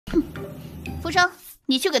浮生，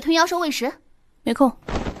你去给吞妖兽喂食。没空。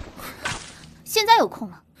现在有空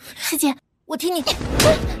了。师姐，我听你。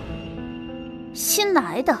新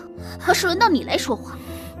来的，可是轮到你来说话。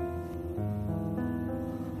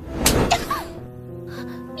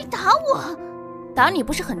你打我！打你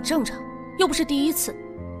不是很正常，又不是第一次，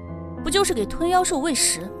不就是给吞妖兽喂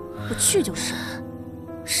食，我去就是，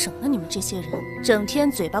省得你们这些人整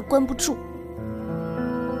天嘴巴关不住。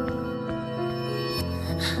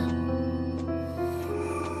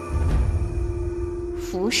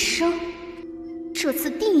浮生，这次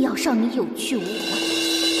定要让你有去无回。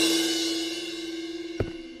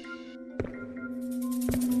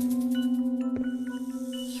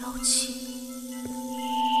妖气。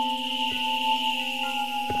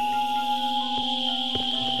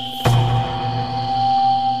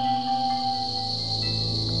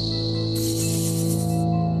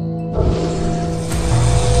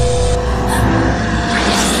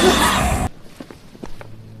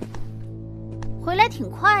回来挺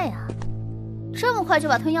快呀，这么快就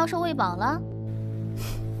把吞妖兽喂饱了？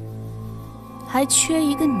还缺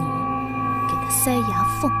一个你，给他塞牙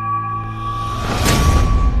缝。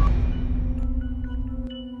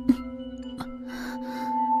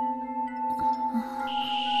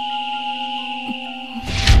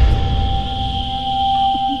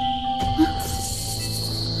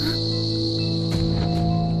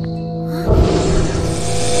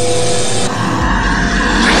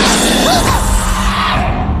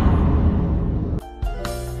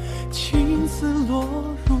青丝落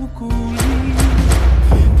入骨里，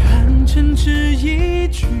弹针只一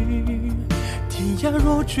句，天涯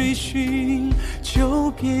若追寻，就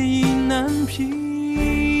别意难平。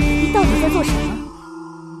你到底在做什么？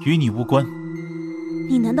与你无关。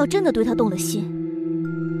你难道真的对他动了心？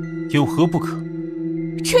有何不可？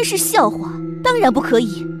真是笑话，当然不可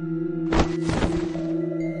以。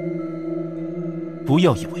不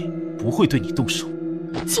要以为不会对你动手。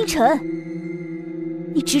清晨，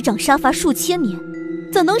你执掌杀伐数千年，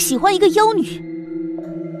怎能喜欢一个妖女？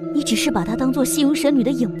你只是把她当作西云神女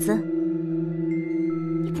的影子。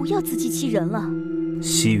你不要自欺欺人了。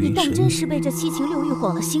西云神女，你当真是被这七情六欲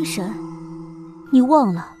晃了心神？你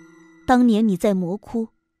忘了，当年你在魔窟，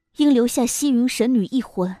因留下西云神女一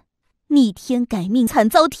魂，逆天改命，惨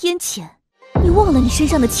遭天谴。你忘了你身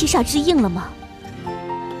上的七煞之印了吗？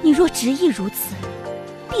你若执意如此，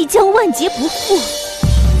必将万劫不复。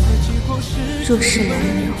若是来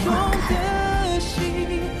年花开，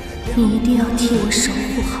你一定要替我守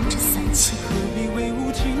护好这三千。何必为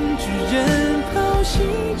无情之人剖析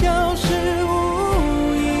要是无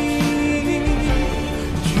意？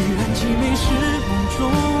居然凄美是梦中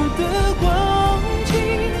的光景，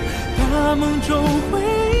大梦中会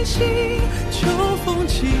醒，秋风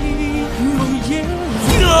起，梦魇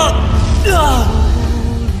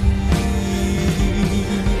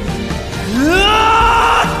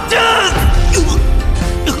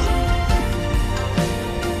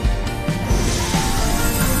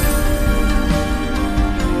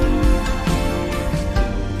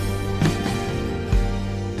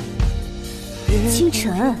清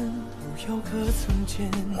晨，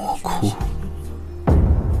魔窟，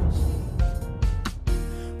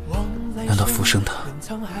难道浮生他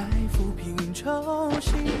怎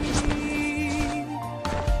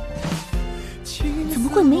么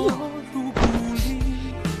会没有？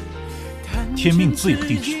天命自有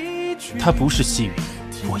定数，他不是西云，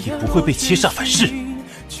我也不会被切煞反噬。你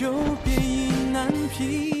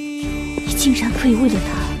竟然可以为了他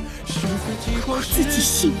不顾自己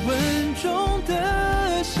性命。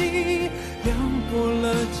凉薄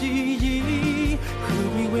了记忆，何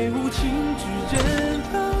必为无情之人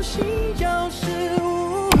剖析要是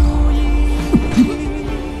无意？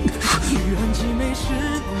居然凄美是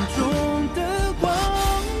梦中的光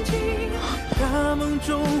景，大梦中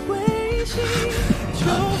会醒，秋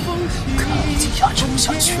风起，看来已经压制不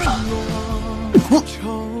下去了。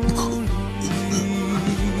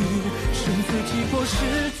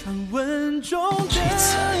这次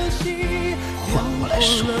换我来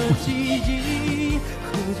守护你。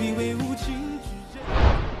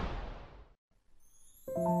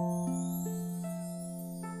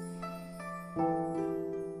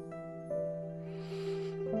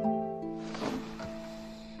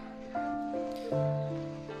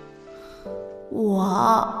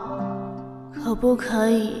我可不可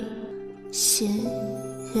以心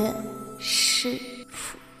悦师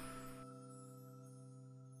傅？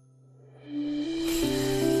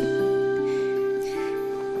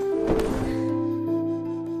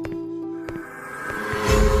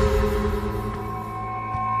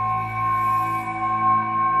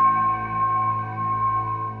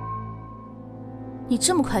你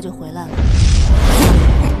这么快就回来了？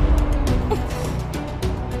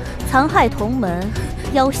残害同门，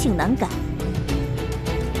妖性难改。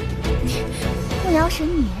不摇神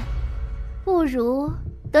女，不如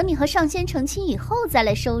等你和上仙成亲以后再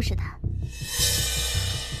来收拾他。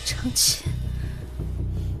成亲？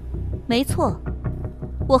没错，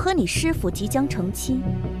我和你师父即将成亲，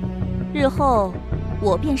日后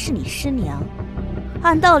我便是你师娘。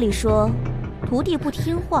按道理说，徒弟不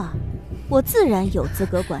听话，我自然有资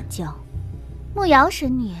格管教。木瑶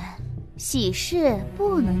神女，喜事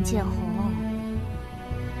不能见红。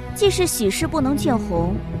既是喜事不能见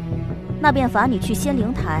红，那便罚你去仙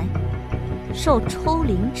灵台受抽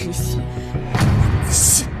灵之刑。不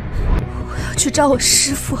行，我要去找我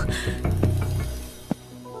师父。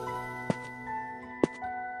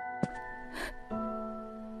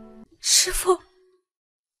师父，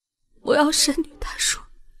我要神女大说。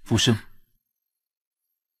浮生，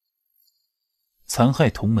残害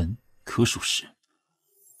同门，可属实。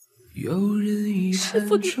师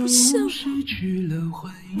父，你不像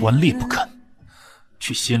我。顽劣不堪，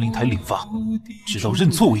去仙灵台领罚，直到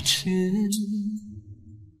认错为止。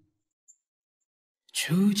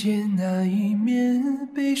初见那一面，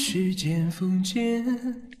被时间封缄，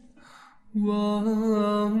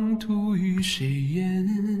妄图与谁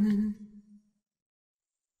言？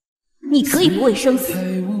你可以不畏生死，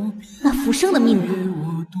那浮生的命运，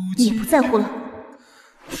你也不在乎了。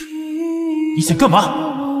你想干嘛？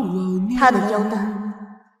他的妖丹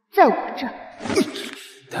在我这儿。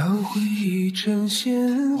当回忆成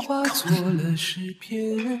线，化作了诗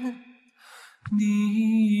篇，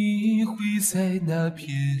你会在那片？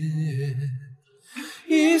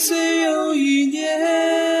一岁又一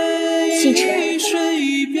年，星辰，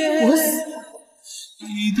我死了，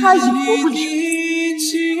他已活不了。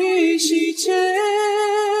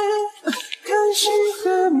看星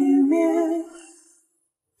河绵绵，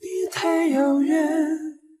你太遥远，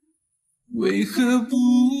为何不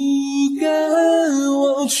敢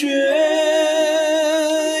忘却？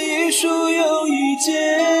一书又一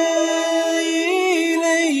笺，一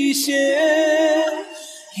泪一血，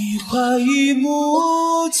一花一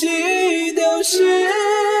木几凋谢。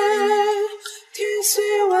天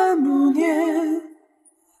虽万木年，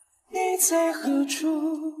你在何处？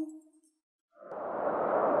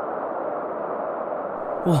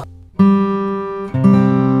我。